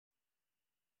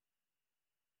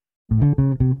What's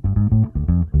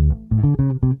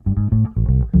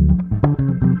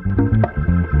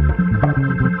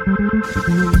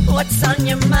on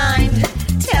your mind?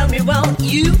 Tell me, won't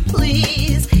you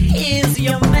please? Is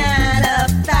your man a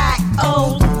fat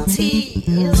old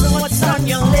tease? What's on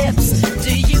your lips?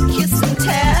 Do you kiss and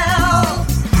tell?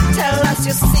 Tell us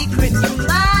your secret, you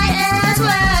might as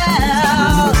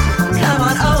well.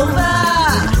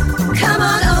 Come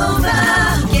on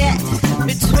over, get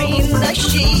between the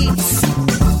sheets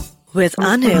with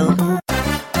Anil.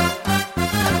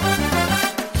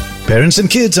 Parents and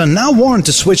kids are now warned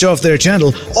to switch off their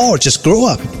channel or just grow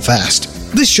up fast.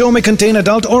 This show may contain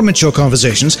adult or mature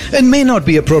conversations and may not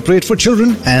be appropriate for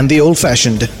children and the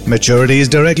old-fashioned. Maturity is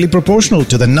directly proportional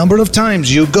to the number of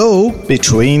times you go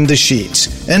between the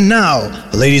sheets. And now,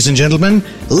 ladies and gentlemen,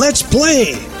 let's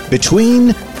play Between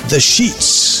the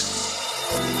Sheets.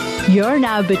 You're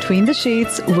now Between the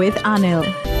Sheets with Anil.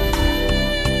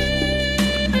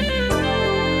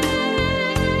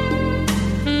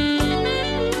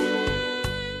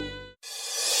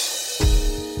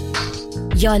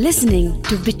 You're listening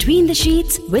to Between the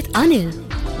Sheets with Anil.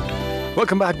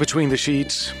 Welcome back, Between the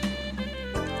Sheets.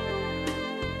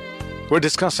 We're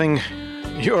discussing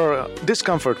your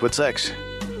discomfort with sex.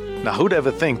 Now, who'd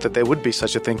ever think that there would be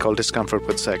such a thing called discomfort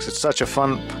with sex? It's such a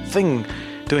fun thing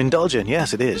to indulge in.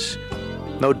 Yes, it is.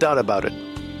 No doubt about it.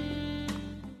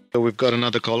 So we've got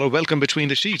another caller. Welcome Between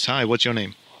the Sheets. Hi, what's your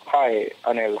name? Hi,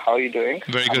 Anil. How are you doing?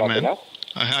 Very good, man.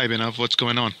 Hi, Abhinav. What's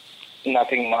going on?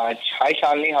 Nothing much. Hi,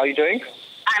 Shalini. How are you doing?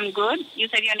 I'm good. You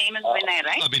said your name is Vinay,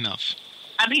 right? Abhinav.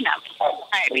 Abhinav.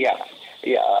 Hi.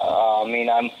 Yeah.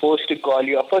 I'm forced to call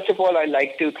you. First of all, I'd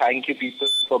like to thank you people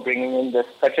for bringing in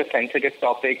such a sensitive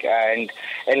topic and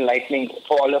enlightening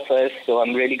all of us. So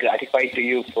I'm really gratified to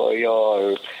you for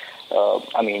your,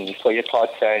 for your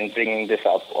thoughts and bringing this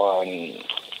up on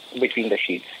Between the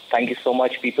Sheets. Thank you so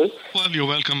much, people. Well, you're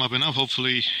welcome, Abhinav.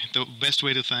 Hopefully, the best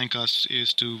way to thank us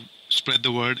is to spread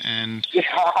the word and... Yeah,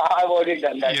 I've already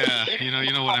done that. Yeah, you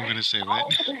know what I'm going to say, right?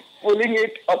 Pulling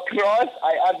it across,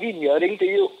 I've been hearing to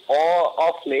you all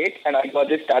of late, and I got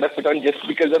this starter put on just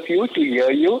because of you, to hear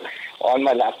you on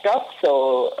my laptop.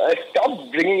 So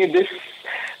stop bringing in this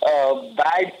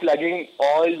bad plugging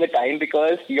all the time,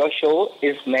 because your show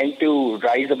is meant to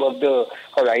rise above the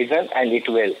horizon, and it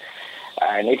will.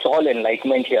 And it's all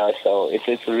enlightenment here, so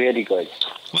it's really good.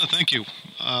 Well, thank you.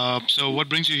 So what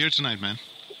brings you here tonight, man?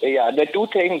 Yeah, there are two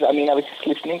things. I was just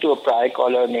listening to a prior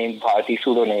caller named Bharti,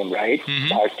 pseudonym, right?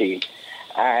 Mm-hmm. Bharti.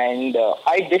 And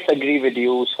I disagree with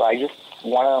you, so I just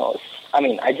want to... I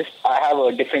have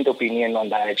a different opinion on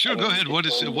that. Sure, go ahead. What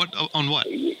on what?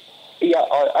 Yeah,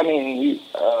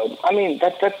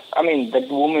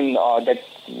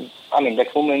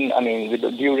 that woman, with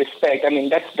due respect,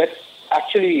 that's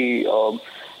actually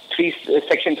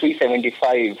Section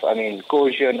 375,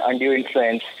 coercion, undue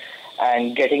influence,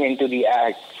 and getting into the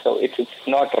act. So it's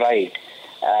not right.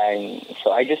 And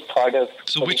so I just thought of...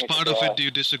 So which part of it do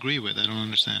you disagree with? I don't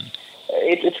understand.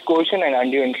 It's coercion and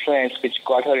undue influence which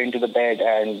got her into the bed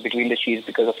and between the sheets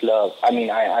because of love.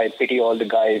 I pity all the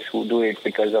guys who do it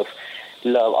because of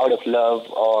love, out of love,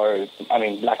 or,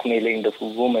 blackmailing the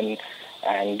woman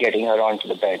and getting her onto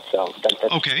the bed. So that's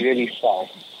okay. Really sad.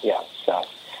 Yeah, sad.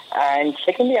 And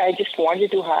secondly, I just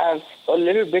wanted to have a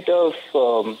little bit of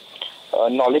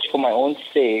knowledge for my own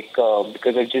sake,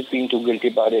 because I've just been too guilty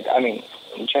about it.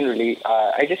 Generally,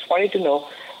 I just wanted to know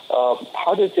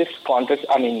how does this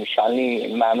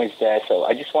Shalini ma'am is there, so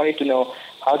I just wanted to know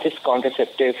how this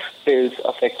contraceptive pills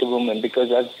affect a woman,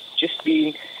 because I've just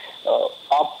been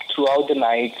up throughout the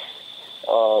nights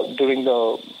during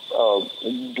the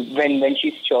when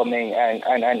she's charming,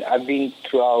 and I've been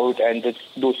throughout, and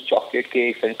those chocolate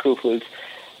cakes and truffles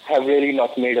have really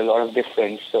not made a lot of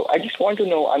difference. So I just want to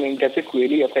know, does it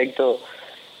really affect the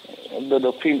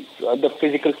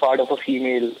physical part of a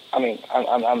female? I'm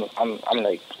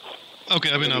like...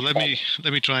 Okay, let me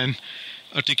try and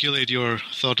articulate your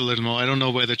thought a little more. I don't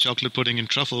know where the chocolate pudding and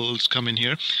truffles come in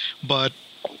here, but...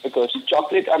 Because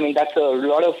chocolate, that's a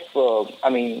lot of,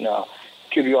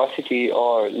 curiosity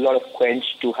or a lot of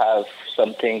quench to have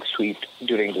something sweet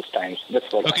during those times. That's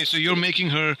what. Okay, so you're making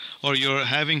her, or you're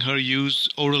having her use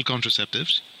oral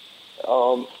contraceptives?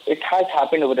 It has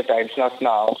happened over the times, not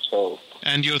now, so...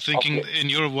 And you're thinking, okay.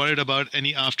 And you're worried about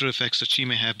any after effects that she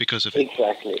may have because of it?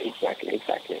 Exactly.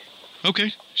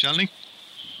 Okay, Shalini?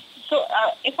 So,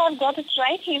 if I've got it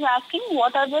right, he's asking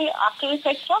what are the after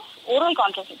effects of oral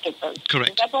contraceptive pills.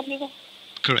 Correct. Is that what he's asking?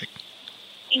 Correct.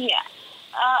 Yeah.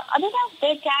 Other than that,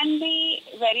 there can be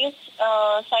various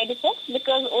side effects,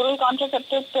 because oral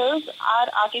contraceptive pills are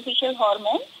artificial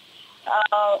hormones,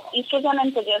 estrogen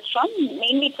and progesterone,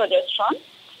 mainly progesterone,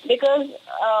 because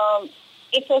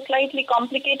it's a slightly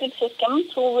complicated system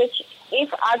through which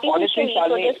if artificially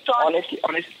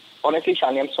progesterone... Honestly,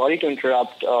 Shalini, I'm sorry to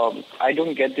interrupt. I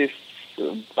don't get this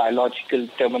biological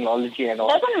terminology and all.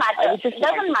 Doesn't matter.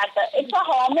 It's a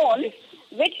hormone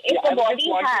which if the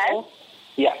body has...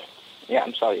 Yeah,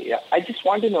 I'm sorry. Yeah, I just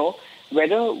want to know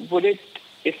whether would it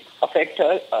affect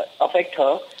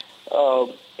her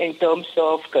in terms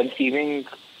of conceiving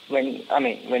when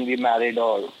we're married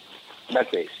or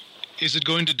that way. Is it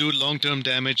going to do long-term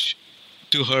damage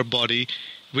to her body,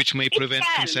 which may prevent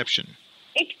conception?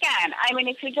 It can. I mean,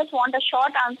 if you just want a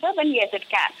short answer, then yes, it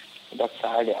can. That's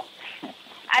sad, yeah.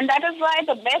 And that is why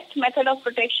the best method of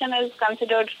protection is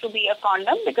considered to be a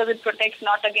condom, because it protects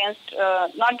not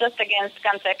just against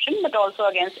conception, but also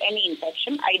against any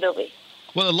infection, either way.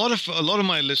 Well, a lot of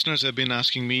my listeners have been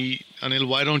asking me, Anil,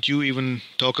 why don't you even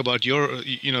talk about your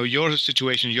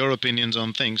situation, your opinions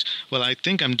on things? Well, I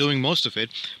think I'm doing most of it,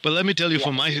 but let me tell you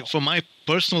from my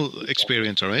personal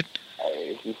experience, all right?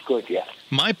 It's good, yeah.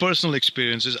 My personal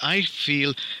experience is I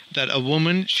feel that a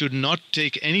woman should not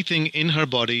take anything in her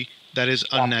body that is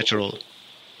unnatural.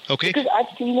 Okay? Because I've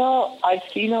seen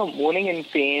her moaning in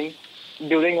pain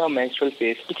during her menstrual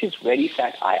phase, which is very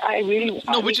sad.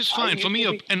 Which is fine. For me,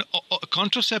 a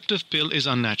contraceptive pill is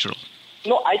unnatural.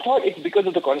 No, I thought it's because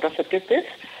of the contraceptive pills.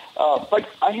 But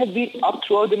I have been up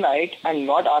throughout the night and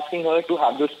not asking her to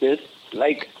have those pills.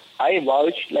 Like, I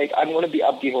vouch, like, I'm going to be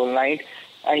up the whole night,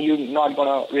 and you're not going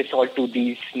to resort to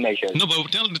these measures. No,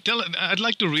 but tell. I'd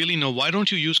like to really know, why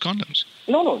don't you use condoms?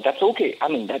 No, that's okay. I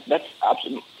mean, that's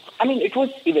absolutely... I mean, it was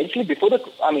eventually before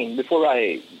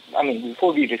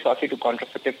we resorted to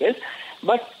contraceptive pills,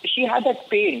 but she had that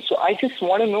pain. So I just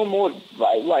want to know more.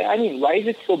 Why? I mean, why is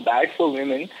it so bad for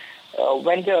women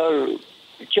when they're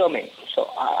charming? So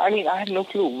I have no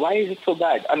clue. Why is it so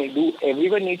bad? I mean, do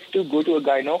everyone needs to go to a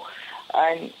gyno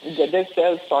and get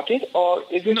themselves sorted, or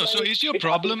is it? No. So is your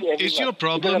problem? Is your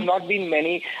problem? Because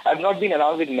I've not been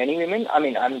around with many women. I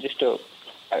mean, I've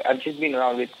just been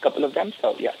around with a couple of them,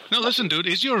 so yeah. Now listen, dude,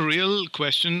 is your real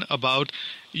question about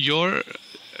your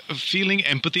feeling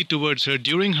empathy towards her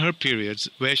during her periods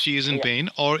where she is in pain,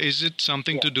 or is it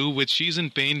something to do with she's in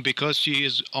pain because she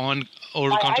is on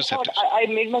oral contraceptives? I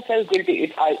made myself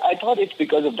guilty. I thought it's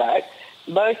because of that,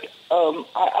 but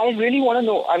I really want to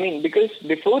know. I mean, because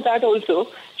before that also,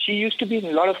 she used to be in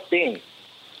a lot of pain.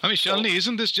 I mean, Shalini,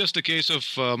 isn't this just a case of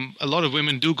a lot of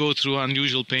women do go through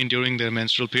unusual pain during their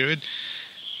menstrual period?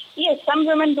 Yes, some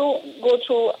women do go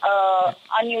through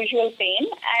unusual pain,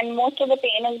 and most of the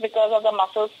pain is because of the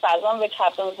muscle spasm, which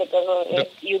happens because of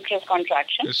uterus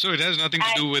contraction. So it has nothing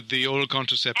to do with the oral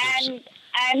contraceptives.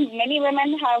 And many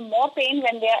women have more pain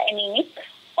when they are anemic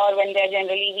or when they are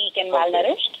generally weak and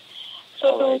malnourished.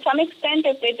 So to some extent,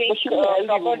 if they take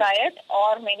proper diet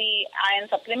or maybe iron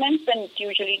supplements, then it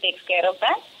usually takes care of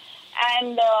that.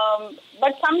 And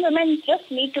but some women just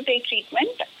need to take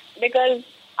treatment, because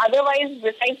otherwise,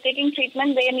 besides taking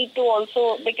treatment, they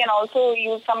can also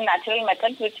use some natural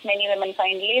methods which many women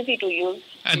find lazy to use.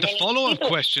 And the follow-up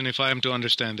question, if I am to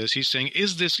understand this, he's saying,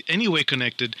 is this any way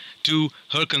connected to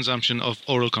her consumption of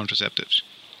oral contraceptives?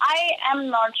 I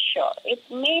am not sure. It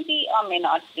may be or may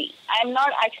not be. I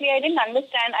didn't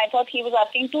understand. I thought he was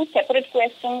asking two separate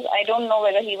questions. I don't know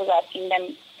whether he was asking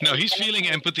them. No, he's feeling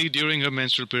empathy during her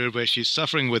menstrual period where she's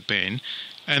suffering with pain.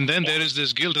 And then there is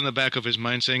this guilt in the back of his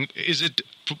mind saying, is it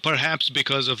perhaps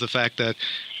because of the fact that...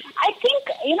 I think,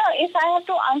 if I have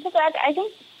to answer that, I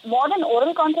think more than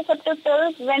oral contraceptive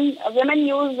pills, when women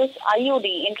use this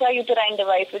IUD, intrauterine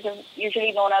device, which is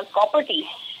usually known as copper T,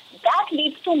 that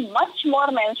leads to much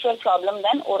more menstrual problem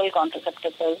than oral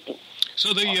contraceptive pills do.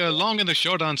 So the long and the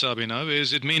short answer, Abhinav,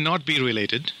 is it may not be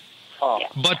related.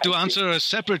 But to answer a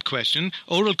separate question,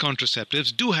 oral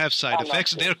contraceptives do have side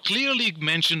effects. They're clearly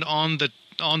mentioned on the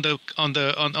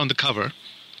cover,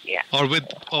 or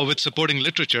with supporting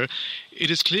literature.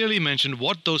 It is clearly mentioned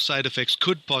what those side effects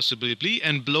could possibly be,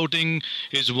 and bloating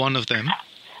is one of them.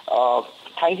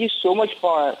 Thank you so much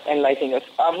for enlightening us.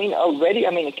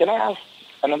 Can I ask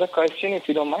another question, if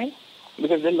you don't mind?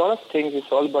 Because there are a lot of things.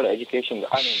 It's all about education.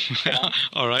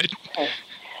 All right.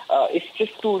 It's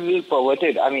just too little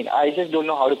perverted. I mean, I just don't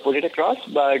know how to put it across,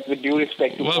 but with due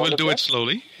respect to... Well, we'll do it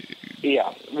slowly.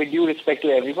 Yeah, with due respect to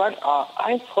everyone,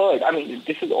 I've heard,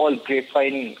 this is all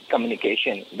grapevine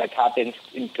communication that happens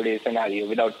in today's scenario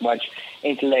without much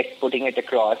intellect putting it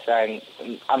across. And,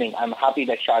 I'm happy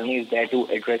that Shalini is there to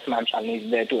address, Ma'am Shalini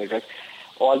is there to address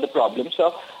all the problems.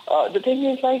 So, the thing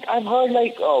is, I've heard,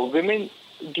 women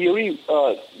during,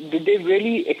 did they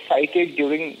really excited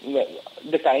during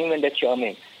the time when they're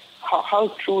charming? how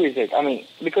true is it? I mean,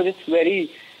 because it's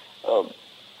very, it's...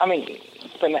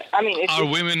 Are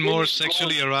women more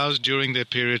sexually aroused during their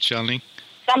period, Shalini?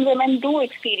 Some women do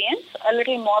experience a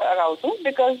little more arousal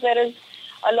because there is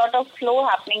a lot of flow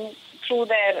happening through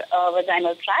their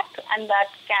vaginal tract, and that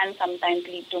can sometimes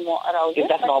lead to more arousal. Is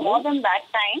that but normal? More than that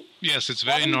time... Yes, it's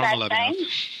very normal, Abhinav.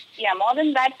 More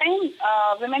than that time,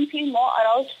 women feel more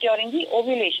aroused during the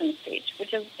ovulation stage,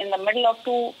 which is in the middle of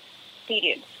 2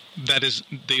 periods. That is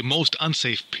the most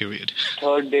unsafe period.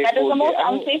 Third day, That is the fourth most day.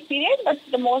 unsafe period, but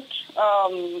the most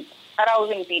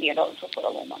arousing period also for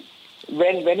a woman.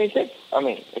 When is it? I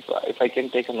mean, if I can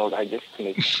take a note, I just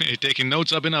need... Hey, taking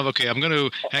notes, Abhinav. Okay, I'm going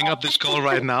to hang up this call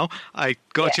right now. I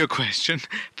got your question.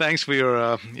 Thanks for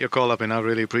your call, Abhinav.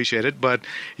 Really appreciate it. But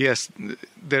yes,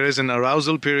 there is an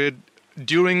arousal period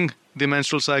during the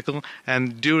menstrual cycle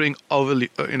and during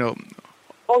the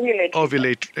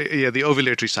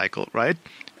ovulatory cycle, right?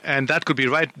 And that could be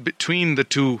right between the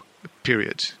 2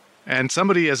 periods. And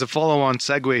somebody, as a follow-on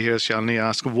segue here, Shalini,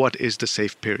 asked, what is the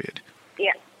safe period?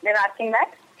 Yeah, they're asking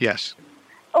that? Yes.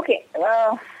 Okay.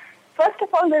 First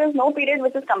of all, there is no period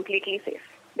which is completely safe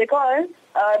because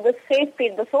the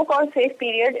so-called safe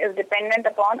period is dependent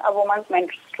upon a woman's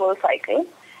menstrual cycle.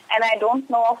 And I don't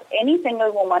know of any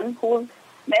single woman whose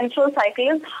menstrual cycle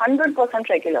is 100%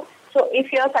 regular. So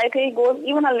if your cycle goes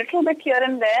even a little bit here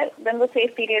and there, then the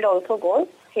safe period also goes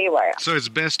haywire. So it's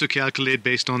best to calculate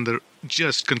based on the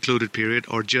just concluded period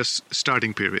or just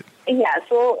starting period. Yeah,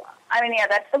 so,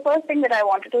 that's the first thing that I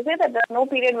wanted to say, that there's no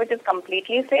period which is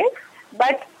completely safe.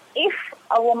 But if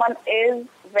a woman is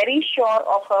very sure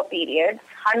of her period,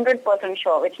 100%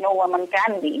 sure, which no woman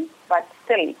can be, but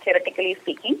still, theoretically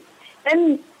speaking,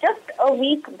 then just a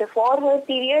week before her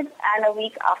period and a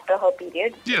week after her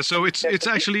period. Yeah, so it's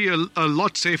actually a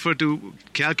lot safer to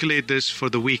calculate this for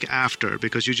the week after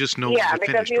because you just know Yeah, when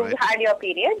because finished, you've right? had your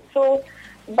period. So,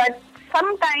 but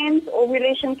sometimes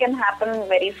ovulation can happen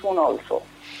very soon also.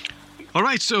 All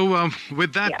right, so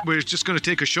with that, Yeah. we're just going to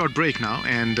take a short break now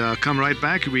and come right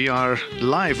back. We are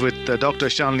live with Dr.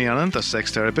 Shalini Anand, a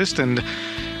sex therapist, and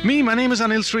my name is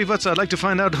Anil Srivatsa. I'd like to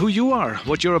find out who you are,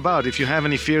 what you're about, if you have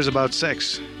any fears about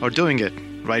sex or doing it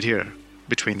right here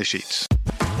between the sheets.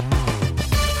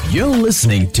 You're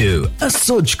listening to a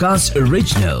Sojcast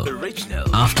original.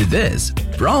 After this,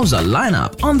 browse our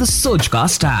lineup on the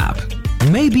Sojcast app.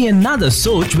 Maybe another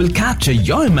Soj will capture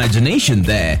your imagination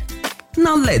there.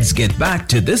 Now let's get back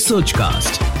to this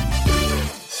Sojcast.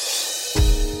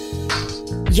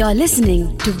 You're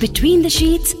listening to Between the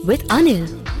Sheets with Anil.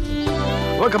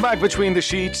 Welcome back Between the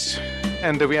Sheets.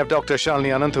 And we have Dr. Shalini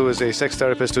Anand, who is a sex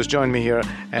therapist who's joined me here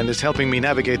and is helping me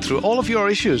navigate through all of your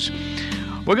issues.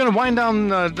 We're going to wind down.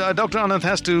 Dr. Anand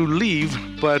has to leave,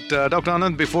 but Dr.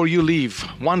 Anand, before you leave,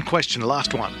 one question,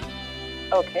 last one.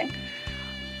 Okay.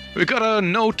 We got a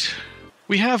note.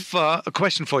 We have a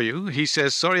question for you. He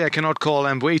says, sorry, I cannot call.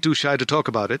 I'm way too shy to talk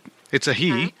about it. It's a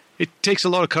he. It takes a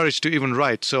lot of courage to even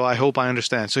write, so I hope I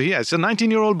understand. So it's a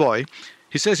 19-year-old boy.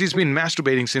 He says he's been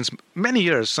masturbating since many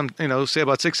years, say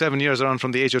about 6-7 years, around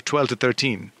from the age of 12 to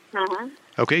 13.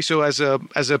 Okay, so as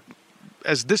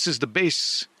this is the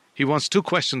base, he wants 2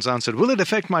 questions answered. Will it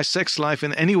affect my sex life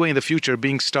in any way in the future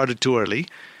being started too early?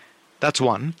 That's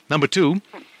one. Number 2,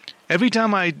 every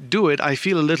time I do it, I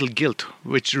feel a little guilt,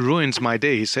 which ruins my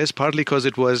day, he says, partly because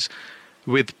it was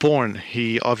with porn.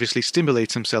 He obviously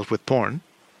stimulates himself with porn.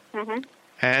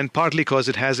 And partly because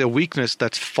it has a weakness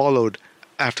that's followed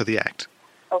after the act.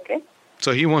 Okay.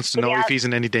 So he wants to know if he's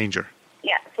in any danger.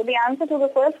 Yeah, so the answer to the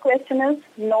first question is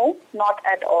no, not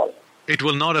at all. It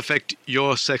will not affect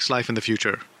your sex life in the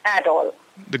future. At all.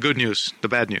 The good news, the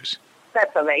bad news.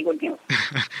 That's a very good news.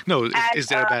 No, is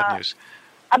there a bad news?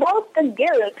 About the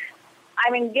guilt,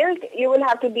 guilt you will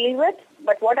have to deal with,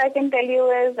 but what I can tell you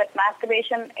is that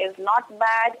masturbation is not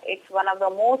bad. It's one of the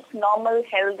most normal,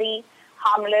 healthy,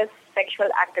 harmless sexual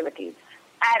activities.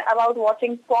 And about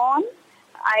watching porn,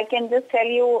 I can just tell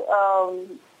you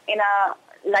in a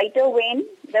lighter vein,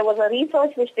 there was a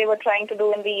research which they were trying to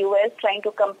do in the US, trying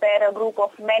to compare a group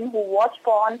of men who watch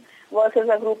porn versus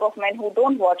a group of men who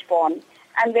don't watch porn.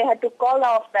 And they had to call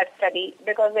off that study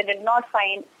because they did not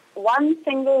find one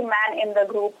single man in the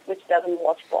group which doesn't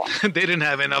watch porn. They didn't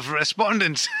have enough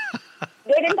respondents.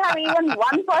 They didn't have even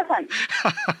one person.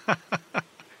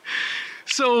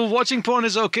 So watching porn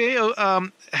is okay.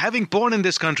 Having porn in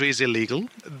this country is illegal.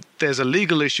 There's a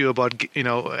legal issue about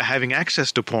having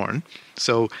access to porn.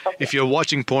 So if you're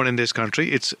watching porn in this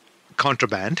country, it's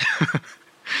contraband.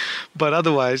 But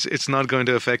otherwise, it's not going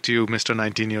to affect you, Mr.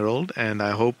 19-year-old. And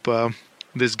I hope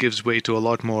this gives way to a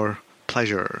lot more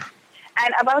pleasure.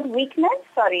 And about weakness,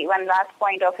 one last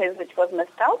point of his which was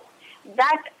missed out,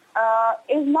 that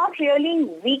is not really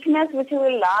weakness which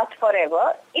will last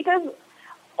forever. It is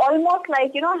almost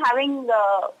like, having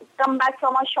come back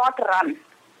from a short run,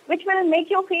 which will make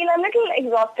you feel a little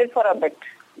exhausted for a bit.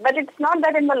 But it's not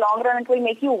that in the long run it will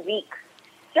make you weak.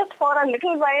 Just for a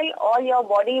little while, all your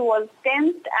body was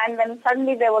tensed, and when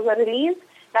suddenly there was a release,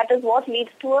 that is what leads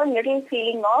to a little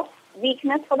feeling of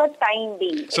weakness for the time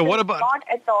being. So what about... not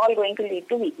at all going to lead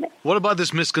to weakness. What about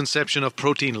this misconception of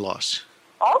protein loss?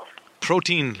 Of?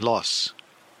 Protein loss.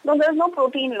 No, there is no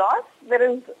protein loss. There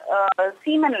is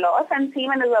semen loss, and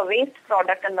semen is a waste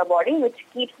product in the body which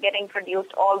keeps getting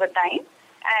produced all the time.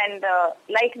 And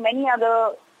like many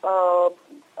other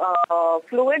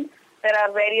fluids, there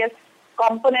are various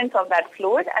components of that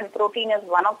fluid, and protein is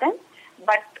one of them.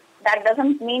 But that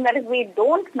doesn't mean that if we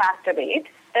don't masturbate,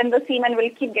 then the semen will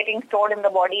keep getting stored in the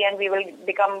body and we will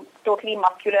become totally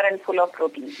muscular and full of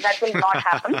protein. That will not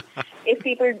happen. If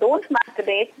people don't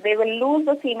masturbate, they will lose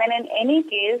the semen in any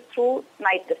case through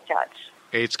night discharge.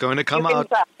 It's going to come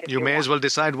out. You may as well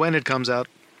decide when it comes out.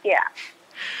 Yeah.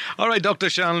 All right, Dr.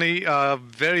 Shalini,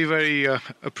 very, very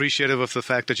appreciative of the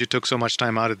fact that you took so much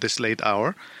time out at this late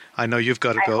hour. I know you've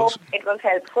got to go. I hope it was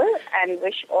helpful and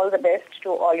wish all the best to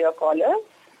all your callers.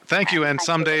 Thank you, and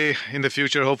someday in the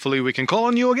future, hopefully we can call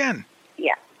on you again.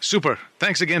 Yeah. Super.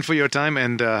 Thanks again for your time,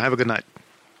 and have a good night.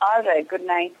 All right, good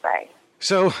night. Bye.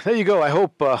 So, there you go. I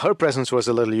hope her presence was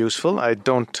a little useful. I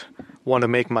don't want to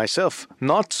make myself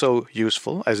not so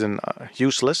useful, as in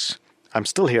useless. I'm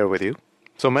still here with you.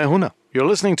 So, main hoon na. You're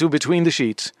listening to Between the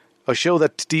Sheets, a show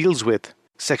that deals with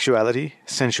sexuality,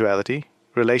 sensuality,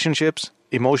 relationships,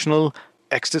 emotional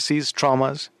ecstasies,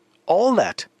 traumas, all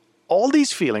that. All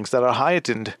these feelings that are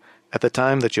heightened at the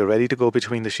time that you're ready to go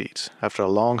between the sheets after a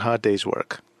long, hard day's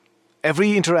work.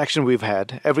 Every interaction we've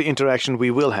had, every interaction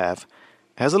we will have,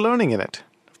 has a learning in it.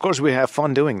 Of course, we have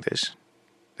fun doing this.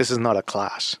 This is not a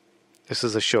class. This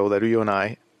is a show that you and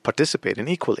I participate in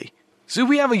equally. So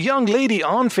we have a young lady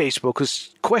on Facebook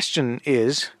whose question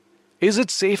is it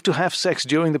safe to have sex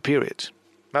during the period?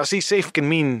 Now, see, safe can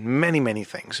mean many, many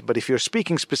things, but if you're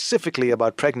speaking specifically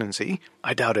about pregnancy,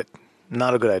 I doubt it.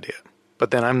 Not a good idea.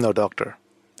 But then I'm no doctor.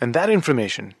 And that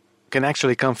information can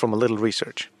actually come from a little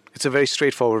research. It's a very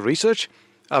straightforward research.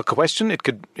 A question, it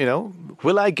could,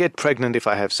 will I get pregnant if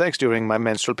I have sex during my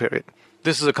menstrual period?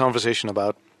 This is a conversation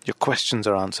about your questions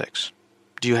around sex.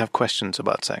 Do you have questions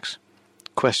about sex?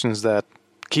 Questions that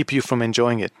keep you from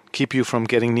enjoying it, keep you from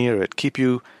getting near it, keep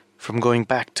you from going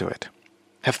back to it.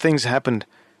 Have things happened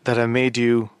that have made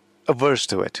you averse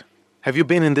to it? Have you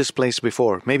been in this place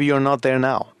before? Maybe you're not there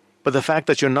now. But the fact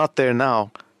that you're not there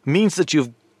now means that you've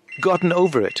gotten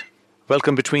over it.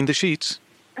 Welcome Between the Sheets.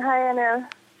 Hi, Anil.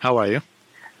 How are you?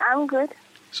 I'm good.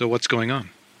 So what's going on?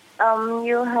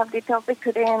 You have the topic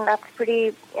today, and that's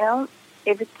pretty,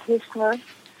 educational.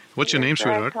 What's your name,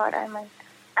 sweetheart? I thought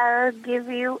I'll give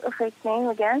you a fake name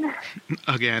again.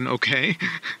 Again, okay.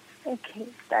 Okay,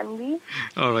 Tanvi.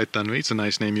 All right, Tanvi. It's a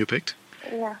nice name you picked.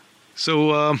 Yeah.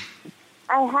 So,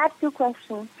 I had two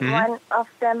questions. Mm-hmm. One of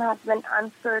them has been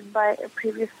answered by a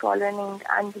previous caller named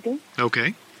Anjali.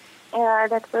 Okay.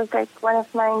 That was like one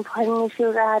of my important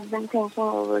issues I had been thinking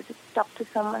over to talk to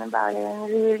someone about it, and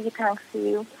really thanks to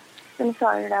you. Been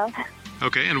sorted out.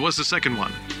 Okay, and what's the second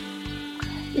one?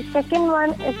 The second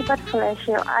one is about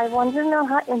fellatio. I want to know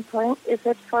how important is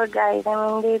it for guys.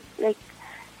 I mean, they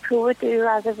prove it to you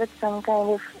as if it's some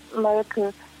kind of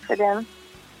miracle for them.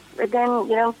 But then,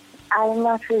 I'm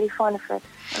not really fond of it.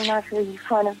 I'm not really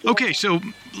fond of it. Okay, so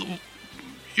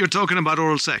you're talking about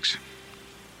oral sex.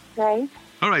 Right.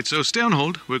 All right, so stay on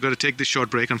hold. We're going to take this short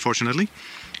break, unfortunately.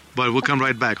 But we'll come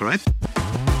right back, all right?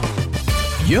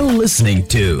 You're listening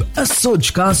to a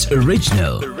Sojcast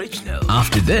original.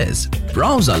 After this,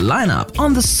 browse our lineup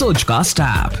on the Sojcast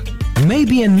app.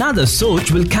 Maybe another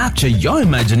Soj will capture your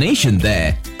imagination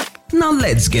there. Now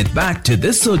let's get back to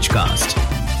this Sojcast.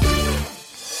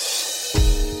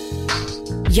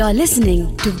 You're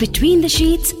listening to Between the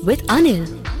Sheets with Anil.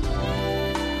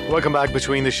 Welcome back,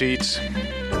 Between the Sheets.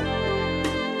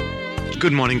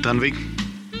 Good morning, Tanvi.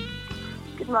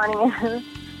 Good morning.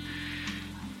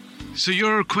 So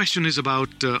your question is about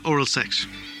oral sex.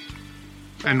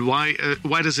 And why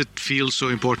does it feel so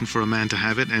important for a man to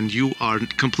have it, and you are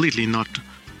completely not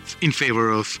in favor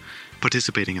of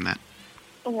participating in that?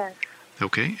 Yes.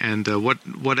 Okay, and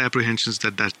what apprehensions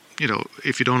that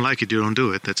if you don't like it, you don't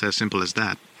do it. That's as simple as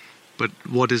that. But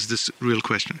what is this real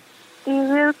question? The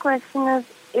real question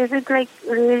is it like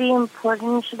really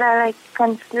important? Should I like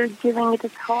consider giving it a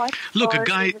thought? Look, a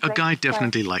guy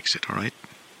definitely likes it. All right,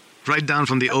 right down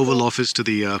from the Oval Office to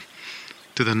the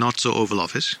not so Oval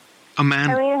Office. A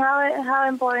man. I mean, how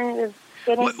important is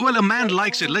Well, a man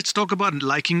likes it. Let's talk about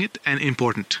liking it and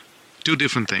important. Two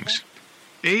different things.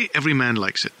 Every man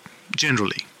likes it,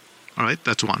 generally. All right,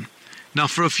 that's one. Now,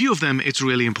 for a few of them, it's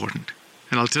really important.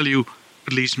 And I'll tell you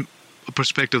at least a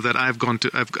perspective that I've gone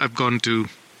to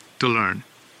learn.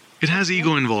 It has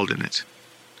ego involved in it.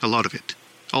 A lot of it.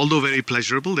 Although very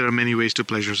pleasurable, there are many ways to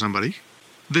pleasure somebody.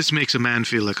 This makes a man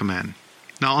feel like a man.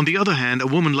 Now, on the other hand, a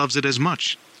woman loves it as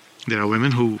much. There are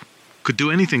women who could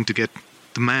do anything to get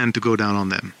the man to go down on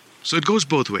them. So it goes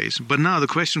both ways. But now the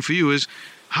question for you is,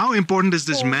 how important is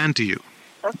this man to you?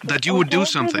 Okay. That you would do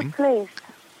something. Place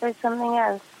or something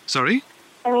else. Sorry?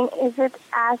 I mean, is it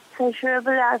as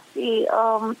pleasurable as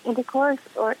the intercourse,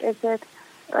 or is it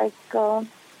like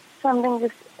something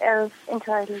just else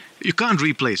entirely? You can't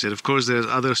replace it. Of course, there's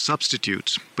other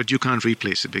substitutes, but you can't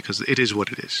replace it because it is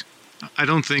what it is. I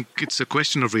don't think it's a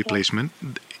question of replacement.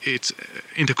 It's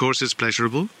intercourse is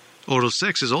pleasurable. Oral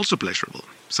sex is also pleasurable.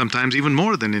 Sometimes even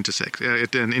more than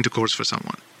intercourse for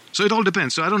someone. So it all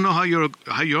depends. So I don't know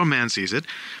how your man sees it.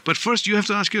 But first you have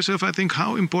to ask yourself, I think,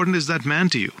 how important is that man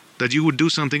to you? That you would do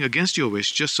something against your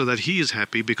wish just so that he is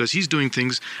happy because he's doing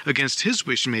things against his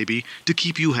wish maybe to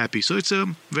keep you happy. So it's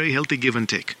a very healthy give and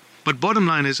take. But bottom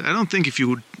line is, I don't think if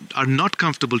you are not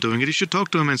comfortable doing it, you should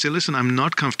talk to him and say, listen, I'm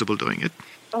not comfortable doing it.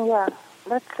 Yeah,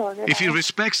 that's all. If he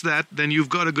respects that, then you've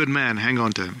got a good man. Hang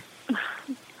on to him.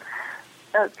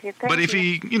 Okay, thank But if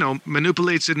he,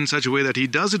 manipulates it in such a way that he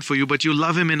does it for you, but you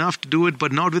love him enough to do it,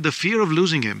 but not with the fear of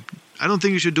losing him, I don't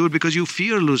think you should do it because you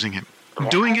fear losing him. I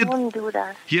won't do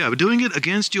that. Yeah, doing it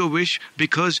against your wish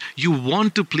because you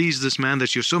want to please this man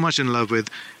that you're so much in love with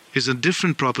is a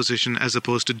different proposition as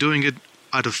opposed to doing it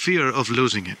out of fear of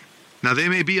losing him. Now,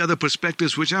 there may be other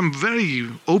perspectives which I'm very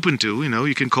open to.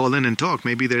 You can call in and talk.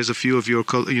 Maybe there's a few of your,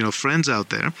 friends out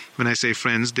there. When I say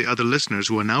friends, the other listeners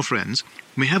who are now friends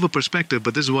may have a perspective,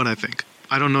 but this is what I think.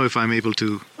 I don't know if I'm able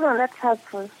to... No, that's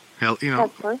helpful.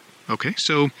 Helpful. Okay,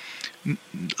 so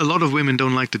a lot of women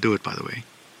don't like to do it, by the way.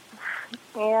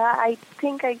 Yeah, I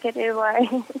think I get it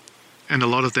why. And a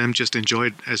lot of them just enjoy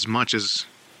it as much as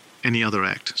any other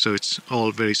act. So it's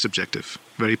all very subjective,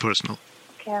 very personal.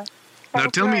 Okay. Now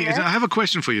tell me, I have a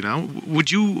question for you now.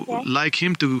 Would you like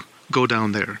him to go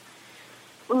down there?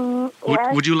 Yes.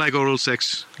 Would you like oral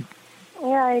sex?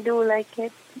 Yeah, I do like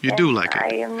it. You do like it?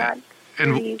 I am not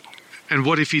And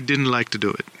what if he didn't like to do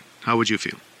it? How would you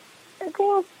feel? I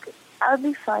think I'll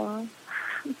be fine.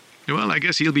 Well, I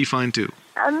guess he'll be fine too.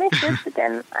 I'll miss it, but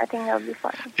then I think I'll be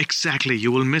fine. Exactly.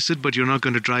 You will miss it, but you're not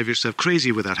going to drive yourself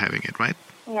crazy without having it, right?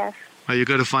 Yes. Well, you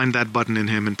got to find that button in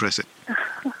him and press it.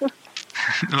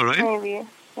 All right? Maybe.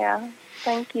 Yeah.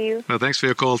 Thank you. Well, thanks for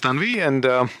your call, Tanvi,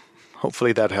 and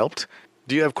hopefully that helped.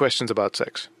 Do you have questions about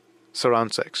sex?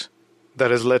 Surround sex?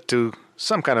 That has led to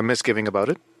some kind of misgiving about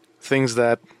it? Things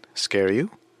that scare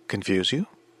you? Confuse you?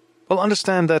 Well,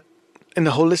 understand that in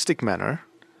a holistic manner,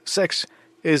 sex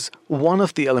is one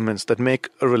of the elements that make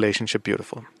a relationship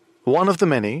beautiful. One of the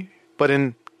many, but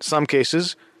in some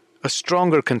cases, a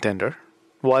stronger contender,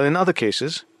 while in other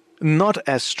cases, not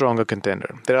as strong a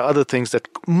contender. There are other things that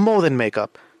more than make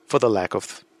up for the lack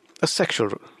of a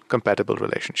sexual compatible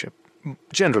relationship,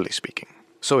 generally speaking.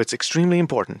 So it's extremely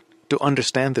important to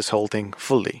understand this whole thing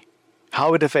fully,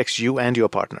 how it affects you and your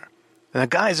partner. And the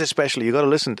guys especially, you got to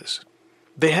listen to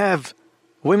this.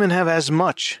 Women have as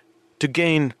much to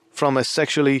gain from a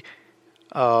sexually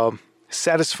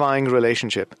satisfying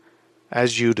relationship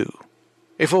as you do.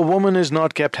 If a woman is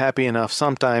not kept happy enough,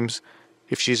 sometimes,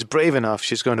 if she's brave enough,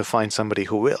 she's going to find somebody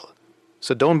who will.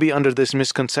 So don't be under this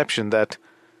misconception that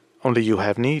only you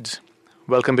have needs.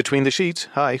 Welcome Between the Sheets.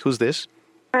 Hi, who's this?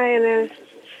 Hi, Anil.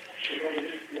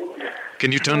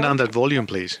 Can you turn down that volume,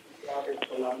 please?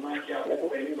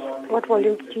 What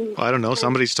volume? Oh, I don't know.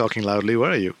 Somebody's talking loudly.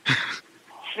 Where are you?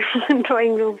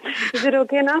 Drawing room. Is it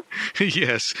okay now?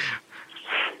 Yes.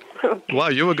 Wow,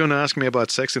 you were going to ask me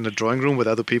about sex in the drawing room with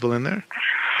other people in there?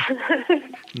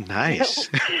 Nice.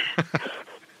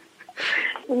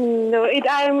 No, I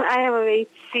have a very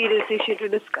serious issue to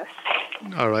discuss.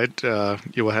 All right.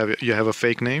 You have a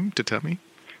fake name to tell me?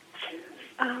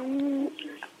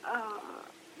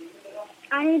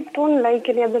 I don't like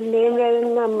any other name rather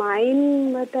than my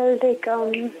mind, but I'll take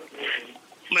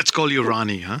Let's call you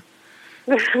Rani, huh?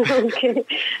 Okay.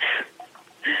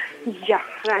 Yeah,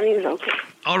 Rani is okay.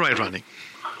 All right, Rani.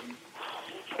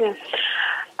 Yeah.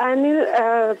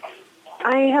 Anil,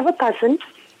 I have a cousin.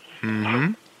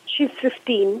 Mm-hmm. She's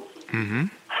 15. Mm-hmm.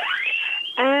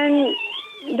 And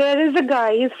there is a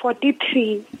guy, he's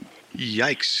 43.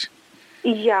 Yikes.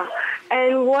 Yeah.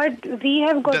 And what we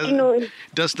have got to know is...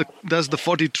 Does the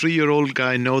 43-year-old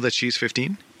guy know that she's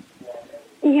 15?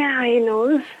 Yeah, he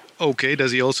knows. Okay,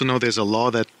 does he also know there's a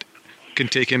law that can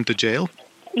take him to jail?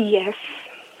 Yes.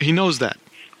 He knows that.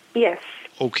 Yes.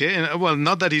 Okay, and well,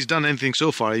 not that he's done anything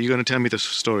so far. You're going to tell me the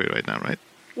story right now, right?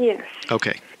 Yes.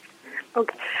 Okay.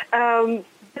 Okay. The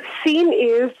scene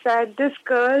is that this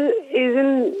girl is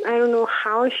in, I don't know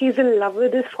how, she's in love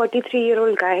with this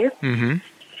 43-year-old guy. Mm-hmm.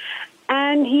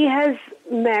 And he has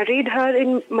married her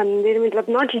in mandir, matlab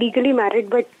not legally married,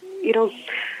 but,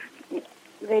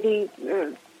 very,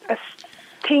 a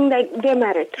thing that they're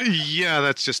married. Yeah,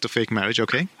 that's just a fake marriage,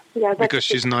 okay? Yeah, because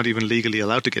she's not even legally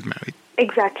allowed to get married.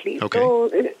 Exactly. Okay. So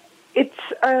it's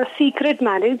a secret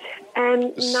marriage,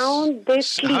 and now they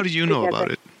sleep How do you know together.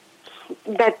 about it?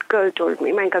 That girl told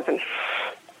me, my cousin.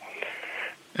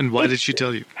 And why did she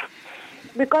tell you?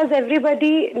 Because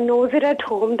everybody knows it at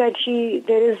home that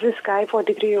there is this guy,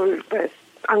 43-year-old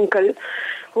uncle,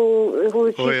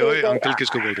 who she Oye, says oye, that- uncle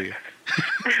किसको बोल रही है?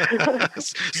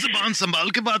 ज़बान संभाल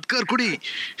के बात कर कुड़ी.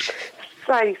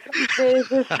 Sorry, sir. There is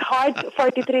this hot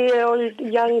 43-year-old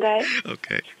young guy.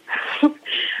 Okay.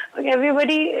 Okay,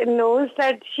 everybody knows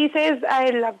that she says, I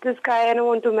love this guy and I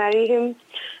want to marry him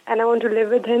and I want to live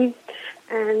with him.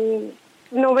 And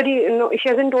she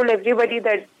hasn't told everybody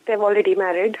that they've already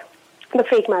married, the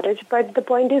fake marriage. But the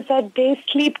point is that they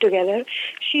sleep together.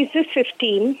 She's just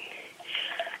 15.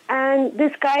 And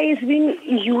this guy has been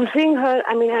using her.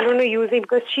 I mean, I don't know using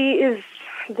because she is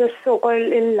just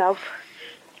so-called in love.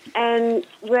 And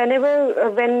when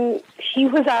he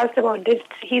was asked about this,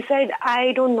 he said,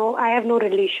 I don't know, I have no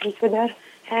relations with her.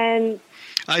 And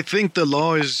I think the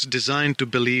law is designed to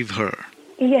believe her.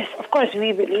 yes, of course,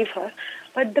 we believe her.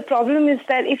 But the problem is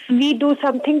that if we do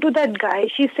something to that guy,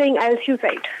 she's saying, I'll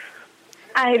suicide.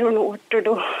 I don't know what to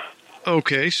do.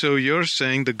 Okay, so you're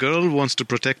saying the girl wants to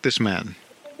protect this man.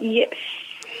 Yes.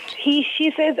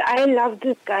 She says, I love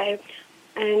this guy.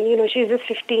 And, she's just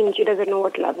 15. She doesn't know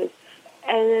what love is.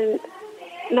 And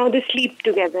now they sleep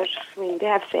together. I mean, they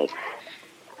have sex.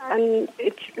 And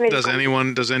it's very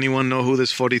Does anyone know who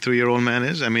this 43-year-old man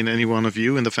is? I mean, any one of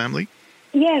you in the family?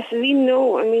 Yes, we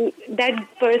know. I mean,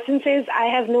 that person says, I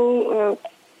have no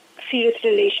serious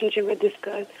relationship with this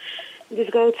girl. This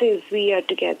girl says, we are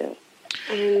together.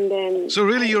 And then... So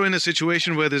really you're in a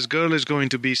situation where this girl is going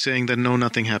to be saying that no,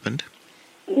 nothing happened?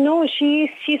 No, she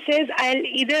says,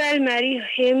 I'll marry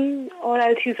him or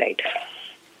I'll suicide.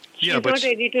 She's Yeah, but not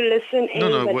ready to listen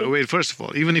No, anybody. wait, first of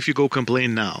all, even if you go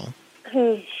complain now,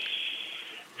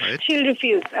 right? She'll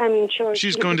refuse, I'm sure.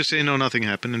 She's going to say no, nothing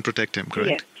happened and protect him,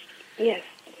 correct? Yes,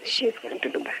 she's going to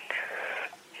do that.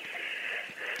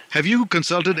 Have you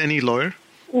consulted any lawyer?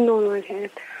 No, not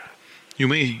yet. You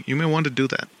may want to do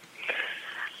that.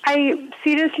 I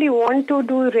seriously want to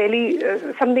do really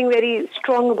something very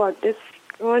strong about this.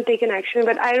 I want to take an action,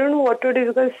 but I don't know what to do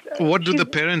because... What do the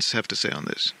parents have to say on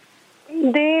this?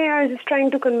 They are just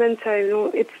trying to convince her,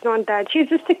 it's not that. She's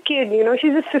just a kid,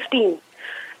 she's just 15.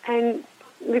 And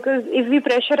because if we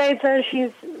pressurize her,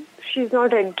 she's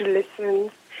not ready to listen.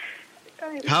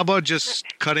 How about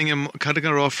just cutting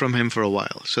her off from him for a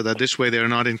while, so that this way they're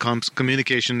not in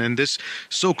communication, and this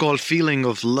so-called feeling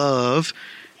of love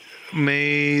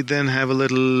may then have a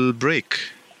little break.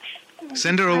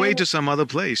 Send her away to some other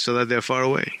place so that they're far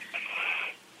away.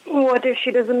 What if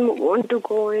she doesn't want to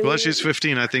go? Well, she's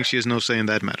 15. I think she has no say in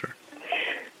that matter.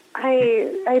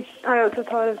 I also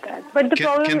thought of that, but the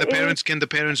problem can the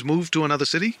parents move to another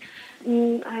city?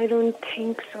 I don't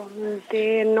think so.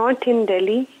 They're not in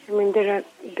Delhi. I mean,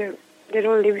 they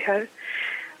don't live here.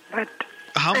 But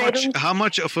how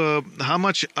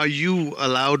much are you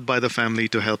allowed by the family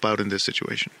to help out in this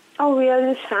situation? Oh, we are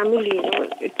just family.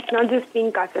 It's not just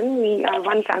being cousin. We are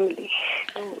one family.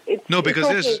 So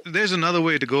because there's another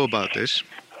way to go about this.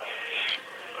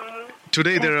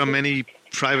 Today there are many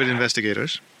private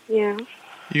investigators. Yeah.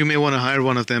 You may want to hire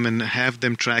one of them and have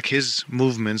them track his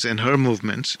movements and her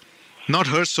movements. Not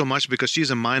hers so much because she's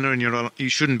a minor and you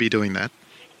shouldn't be doing that.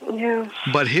 Yeah.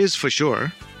 But his for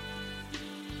sure.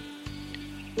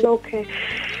 Okay.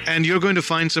 And you're going to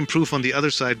find some proof on the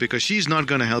other side because she's not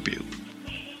going to help you.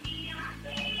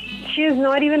 She is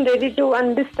not even ready to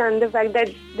understand the fact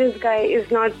that this guy is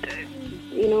not,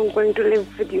 going to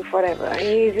live with you forever. And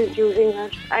he's just using her.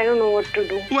 I don't know what to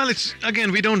do. Well,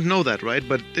 we don't know that, right?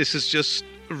 But this is just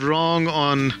wrong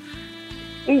on...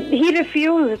 He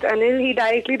refused, Anil. He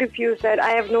directly refused that I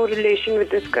have no relation with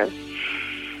this girl.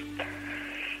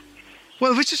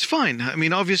 Well, which is fine. I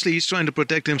mean, obviously he's trying to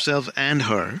protect himself and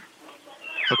her.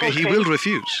 Okay, he will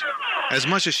refuse. As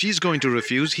much as she's going to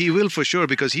refuse, he will for sure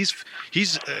because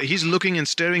he's looking and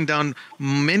staring down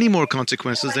many more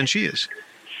consequences than she is.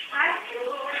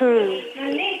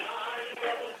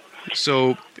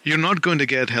 So you're not going to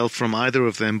get help from either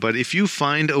of them. But if you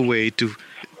find a way to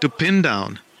pin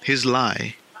down his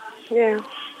lie,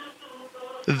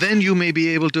 then you may be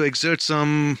able to exert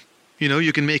some,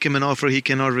 you can make him an offer he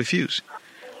cannot refuse.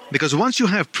 Because once you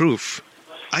have proof,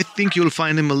 I think you'll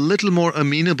find him a little more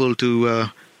amenable to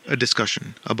a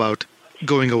discussion about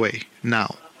going away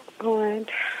now. All right.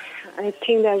 I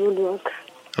think that would work.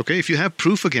 Okay, if you have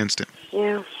proof against him.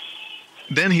 Yeah.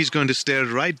 Then he's going to stare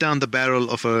right down the barrel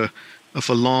of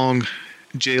a long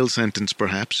jail sentence,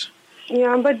 perhaps.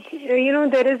 Yeah, but,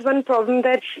 there is one problem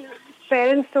that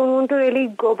parents don't want to really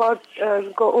go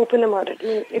open about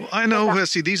it. I know.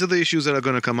 See, these are the issues that are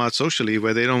going to come out socially,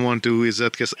 where they don't want to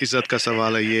izzat ka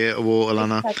sawal hai ye wo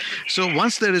alana. So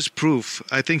once there is proof,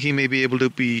 I think he may be able to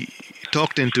be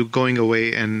talked into going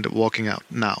away and walking out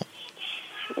now.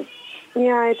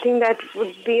 Yeah, I think that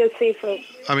would be a safer.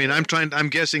 I mean, I'm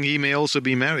guessing he may also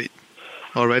be married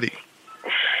already.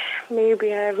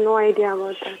 Maybe. I have no idea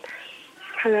about that.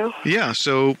 Hello? Yeah,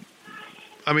 so,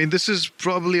 I mean, this is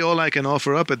probably all I can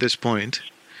offer up at this point.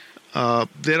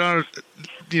 There are,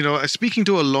 speaking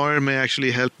to a lawyer may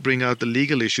actually help bring out the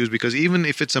legal issues, because even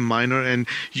if it's a minor and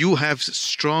you have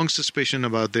strong suspicion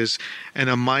about this and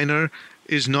a minor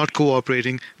is not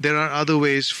cooperating, there are other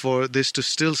ways for this to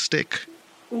still stick.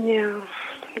 Yeah,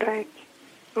 right.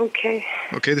 Okay.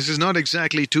 Okay, this is not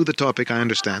exactly to the topic, I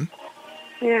understand.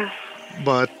 Yeah.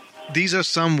 But these are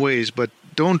some ways, but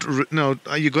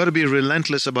you got to be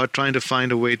relentless about trying to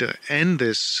find a way to end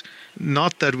this.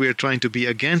 Not that we're trying to be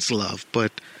against love,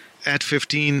 but at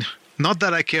 15, not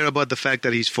that I care about the fact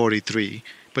that he's 43,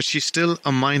 but she's still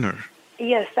a minor.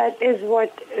 Yes, that is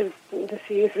what is the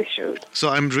serious issue. So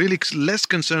I'm really less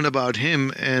concerned about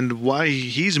him and why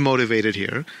he's motivated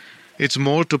here. It's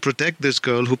more to protect this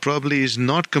girl who probably is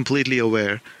not completely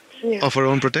aware of her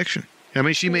own protection. I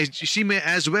mean, she may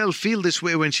as well feel this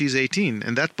way when she's 18,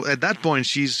 and at that point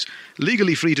she's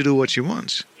legally free to do what she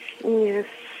wants. Yes.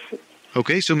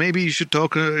 Okay, so maybe you should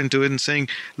talk her into it and saying,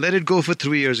 let it go for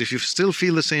 3 years. If you still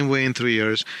feel the same way in 3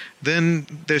 years, then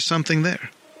there's something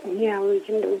there. Yeah, we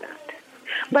can do that.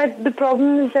 But the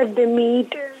problem is that they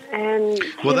meet and...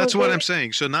 Well, that's what I'm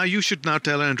saying. So now you should now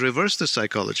tell her and reverse the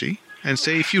psychology and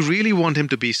say, if you really want him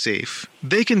to be safe,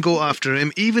 they can go after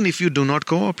him even if you do not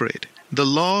cooperate. The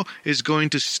law is going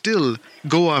to still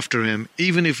go after him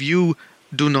even if you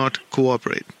do not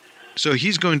cooperate. So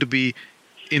he's going to be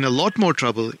in a lot more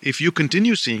trouble if you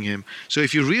continue seeing him. So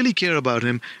if you really care about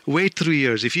him, wait 3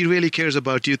 years. If he really cares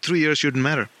about you, 3 years shouldn't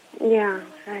matter. Yeah,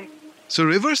 right. So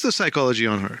reverse the psychology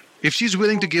on her. If she's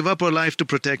willing to give up her life to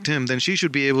protect him, then she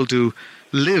should be able to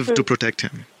live to protect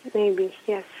him. Maybe,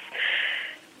 yes.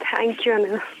 Thank you,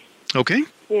 Anil. Okay?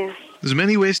 Yeah. There's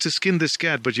many ways to skin this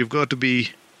cat, but you've got to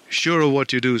be sure of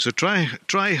what you do. So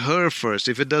try her first.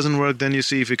 If it doesn't work, then you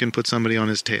see if you can put somebody on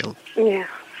his tail. Yeah,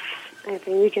 I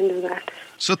think we can do that.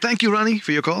 So thank you, Rani,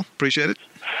 for your call. Appreciate it.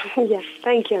 Yes,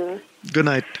 thank you, Anil. Good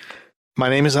night. My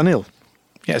name is Anil.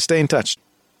 Yeah, stay in touch.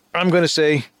 I'm going to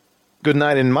say good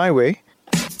night in my way.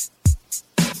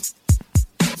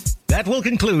 That will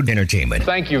conclude entertainment.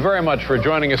 Thank you very much for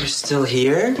joining us. You're still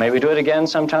here? May we do it again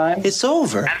sometime? It's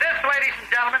over. And this, ladies and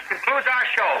gentlemen, concludes our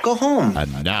show. Go home.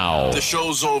 And now, the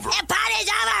show's over. The party's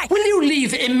over. Will you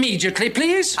leave immediately,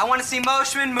 please? I want to see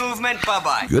motion, movement.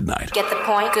 Bye-bye. Good night. Get the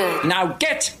point? Good. Now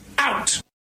get out.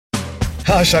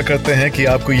 आशा करते हैं कि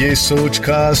आपको ये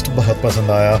सोचकास्ट बहुत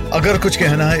पसंद आया। अगर कुछ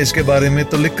कहना है इसके बारे में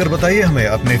तो लिखकर बताइए हमें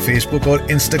अपने फेसबुक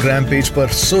और इंस्टाग्राम पेज पर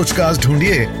सोचकास्ट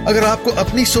ढूंढिए। अगर आपको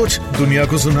अपनी सोच दुनिया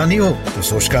को सुनानी हो तो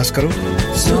सोचकास्ट करो।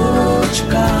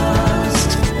 सोचकास्ट।